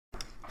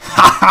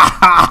Ha ha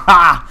ha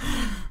ha!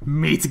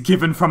 Meat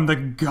given from the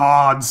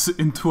gods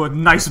into a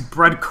nice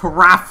bread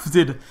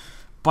crafted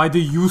by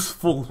the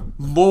useful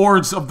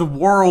lords of the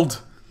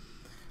world.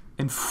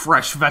 And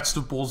fresh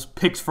vegetables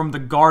picked from the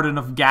garden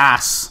of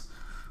gas.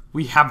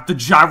 We have the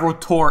Gyro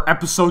Tour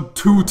episode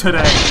 2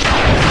 today.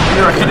 We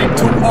are heading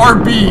to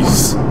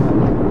Arbys.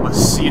 Let's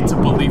see it to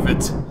believe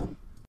it.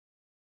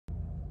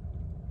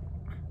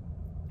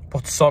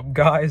 What's up,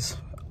 guys?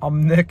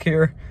 I'm Nick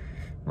here.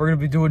 We're gonna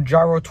be doing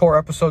Gyro Tour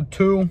episode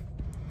 2.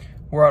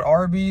 We're at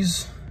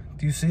Arbys.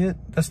 Do you see it?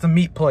 That's the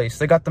meat place.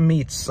 They got the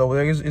meats, so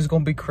it's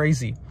gonna be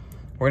crazy.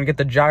 We're gonna get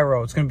the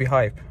gyro. It's gonna be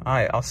hype. All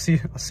right, I'll see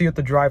you at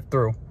the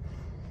drive-thru.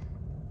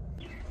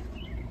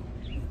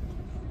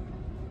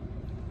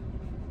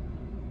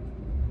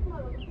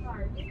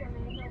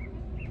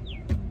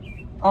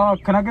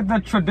 Can I get the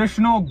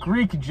traditional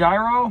Greek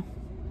gyro?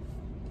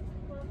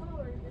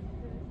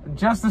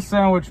 Just a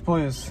sandwich,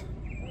 please.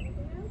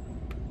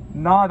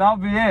 No, that'll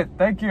be it.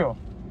 Thank you.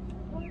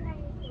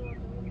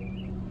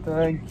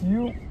 Thank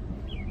you.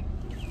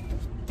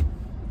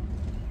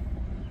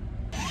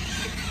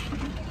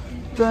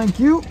 Thank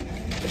you.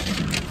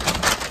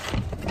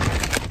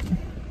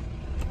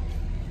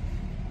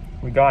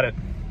 We got it.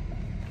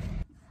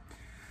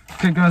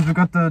 Okay, guys, we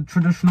got the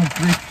traditional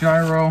Greek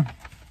gyro.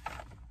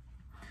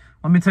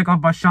 Let me take off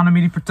my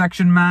Shawnamidi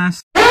protection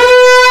mask.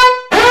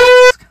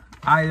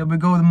 Alright, there we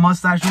go. The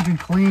mustache looking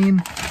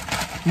clean.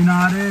 You know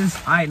how it is.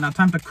 Alright, now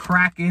time to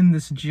crack in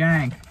this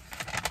jank.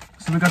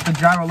 So we got the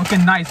gyro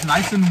looking nice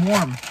and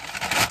warm.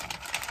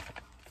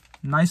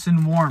 Nice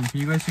and warm.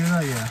 Can you guys hear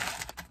that? Yeah.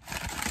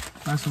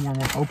 Nice and warm.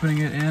 We're opening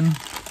it in.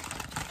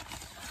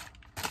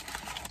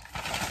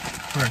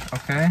 Perfect.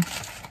 Okay.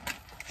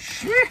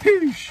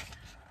 Sheesh.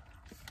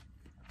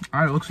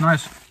 Alright, it looks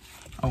nice.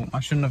 Oh, I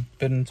shouldn't have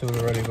bitten into it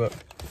already, but...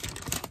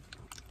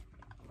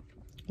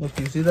 Look,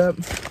 do you see that?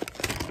 You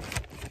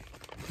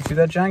see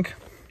that, jank? You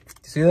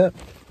see that?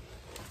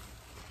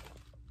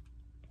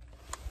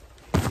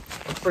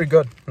 Looks pretty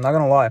good. I'm not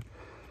gonna lie.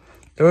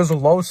 There's a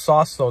low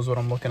sauce, though, is what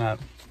I'm looking at.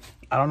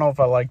 I don't know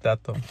if I like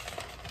that, though.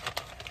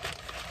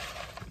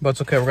 But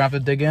it's okay. We're gonna have to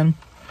dig in.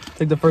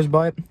 Take the first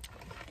bite.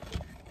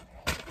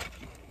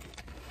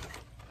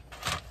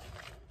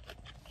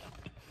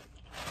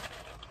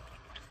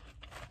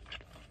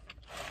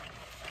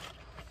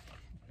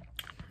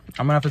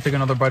 I'm gonna have to take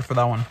another bite for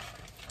that one.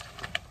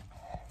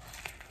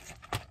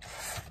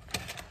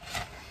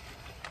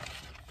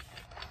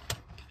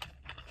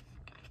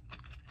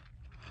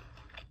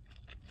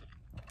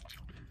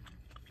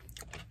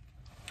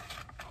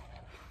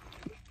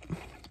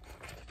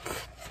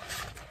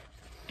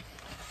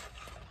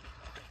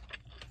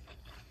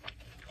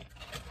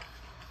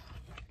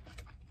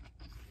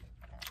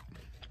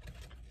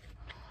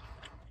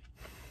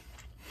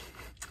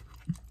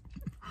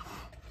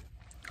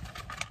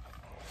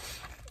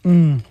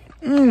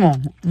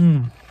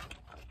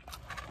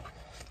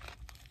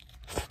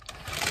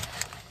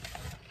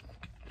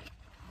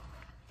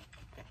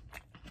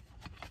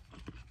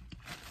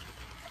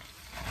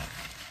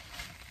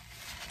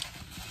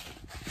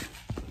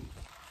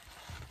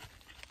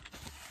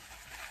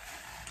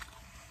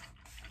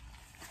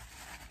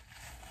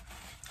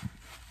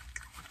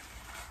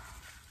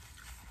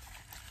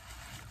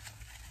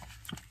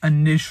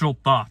 Initial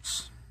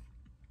thoughts.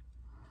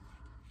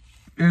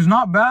 It's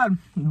not bad,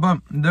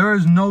 but there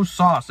is no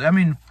sauce. I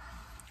mean,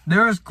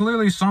 there is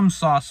clearly some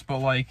sauce, but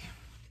like,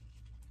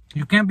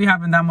 you can't be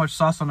having that much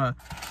sauce on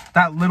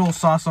that little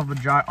sauce of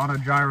on a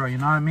gyro, you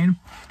know what I mean?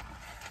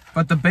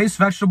 But the base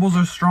vegetables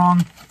are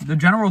strong. The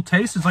general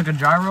taste is like a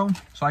gyro,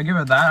 so I give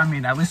it that. I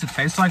mean, at least it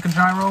tastes like a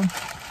gyro.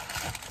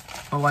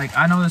 But like,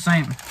 I know this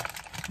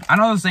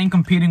ain't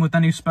competing with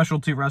any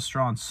specialty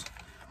restaurants.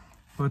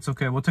 But it's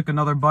okay. We'll take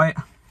another bite.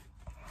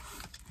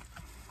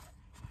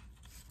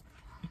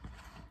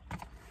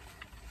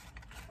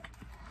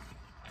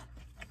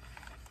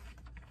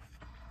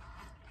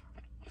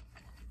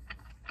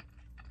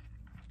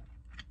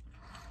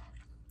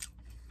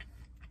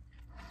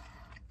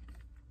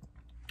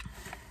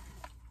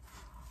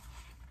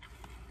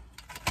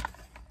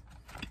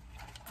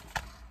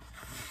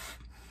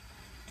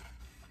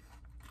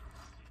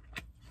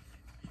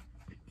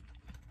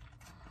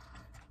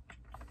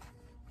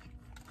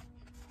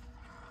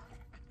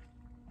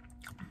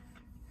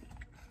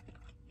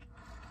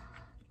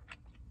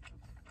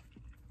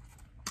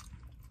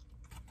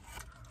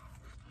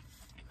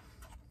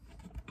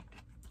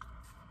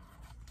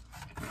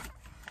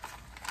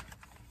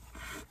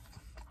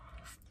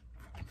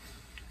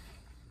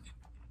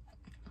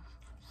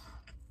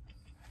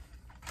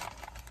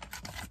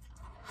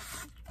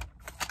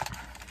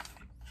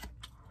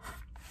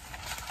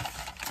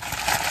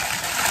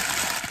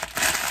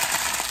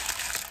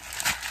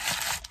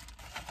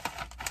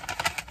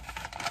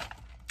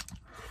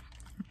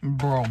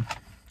 Bro,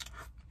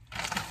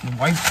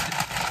 white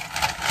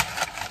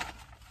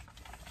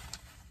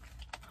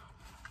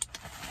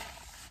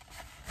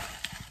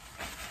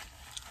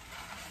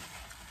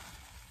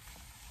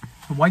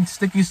white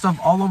sticky stuff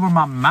all over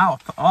my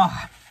mouth.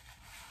 Ugh,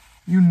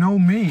 you know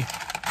me.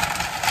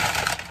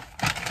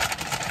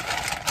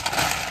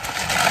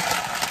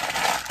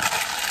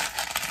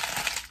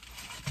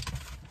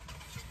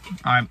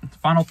 Alright,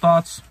 final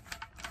thoughts.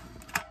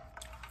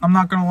 I'm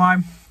not gonna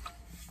lie.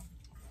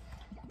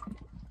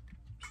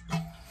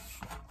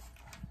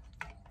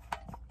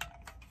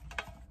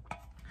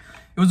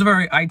 It was a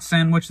very light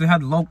sandwich. They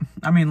had low,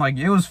 I mean, like,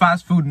 it was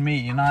fast food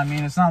meat, you know what I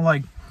mean? It's not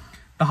like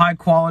the high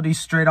quality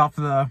straight off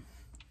the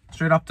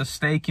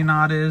steak, you know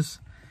how it is.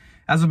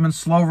 Hasn't been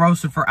slow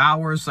roasted for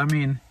hours. I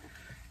mean,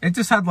 it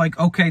just had like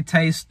okay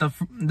taste. The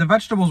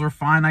vegetables were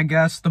fine, I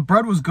guess. The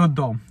bread was good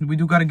though. We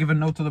do got to give a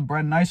note to the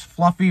bread. Nice,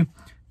 fluffy.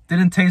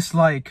 Didn't taste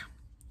like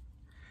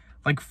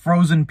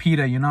frozen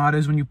pita. You know how it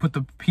is when you put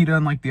the pita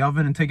in like the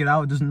oven and take it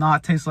out. It does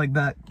not taste like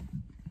that.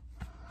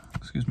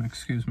 Excuse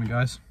me,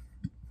 guys.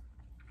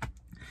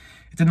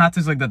 It did not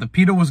taste like that. The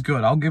pita was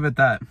good. I'll give it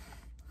that.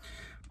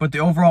 But the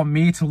overall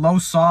meat, low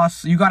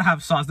sauce. You gotta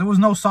have sauce. There was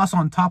no sauce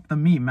on top of the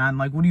meat, man.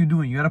 Like, what are you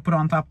doing? You gotta put it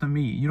on top of the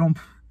meat. You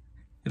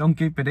don't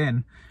keep it in.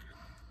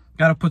 You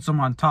gotta put some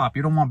on top.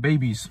 You don't want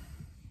babies.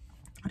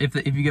 If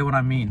you get what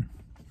I mean.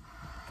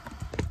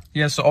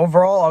 Yeah, so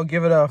overall, I'll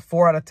give it a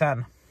 4 out of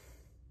 10.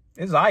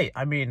 It's aight.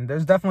 I mean,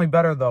 there's definitely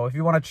better, though. If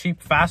you want a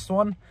cheap, fast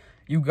one,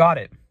 you got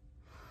it.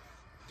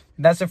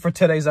 And that's it for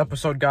today's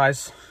episode,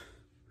 guys.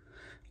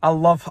 I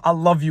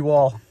love you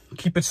all.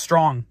 Keep it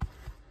strong.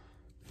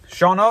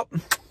 Sean up.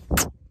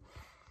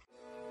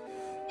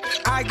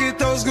 I get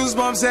those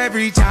goosebumps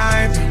every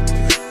time.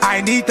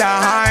 I need the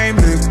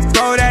Heimlich,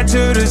 throw that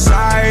to the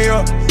side.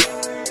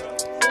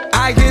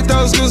 I get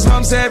those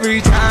goosebumps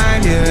every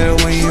time, yeah.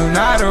 When you're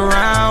not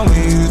around,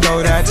 when you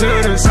throw that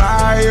to the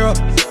side.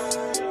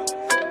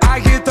 I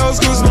get those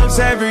goosebumps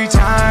every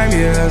time,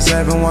 yeah.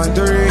 713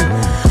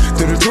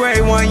 through the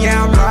 281,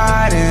 yeah, I'm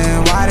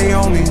riding. Why they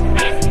on me?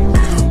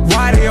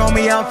 Why they on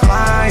me? I'm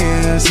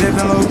flying,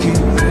 sipping low key.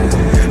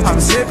 I'm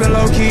sipping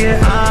low key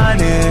in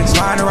Onyx,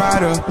 find a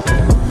rider.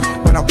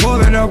 When I'm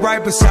pulling up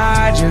right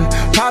beside you,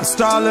 pop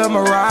star Lil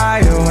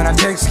Mariah. When I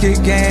text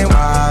kick game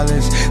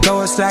wireless,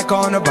 throw a stack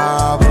on the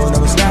Bible.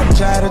 Never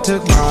Snapchat or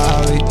took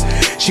Molly.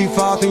 She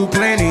fall through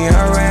plenty,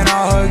 her and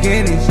all her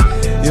guineas.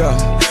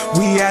 Yeah,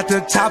 we at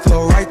the top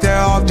floor, right there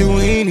off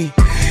Duini.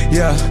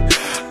 Yeah,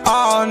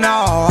 oh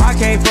no, I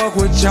can't fuck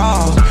with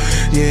y'all.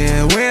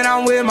 Yeah, when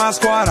I'm with my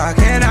squad, I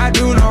cannot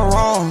do no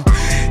wrong.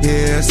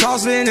 Yeah,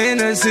 saucepan in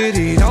the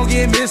city, don't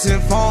get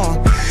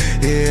misinformed.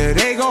 Yeah,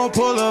 they gon'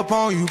 pull up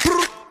on you.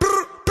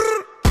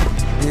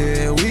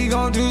 Yeah, we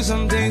gon' do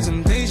some things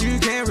you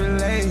can't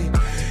relate.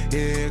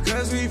 Yeah,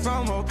 cause we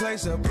from a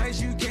place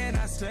you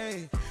cannot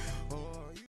stay.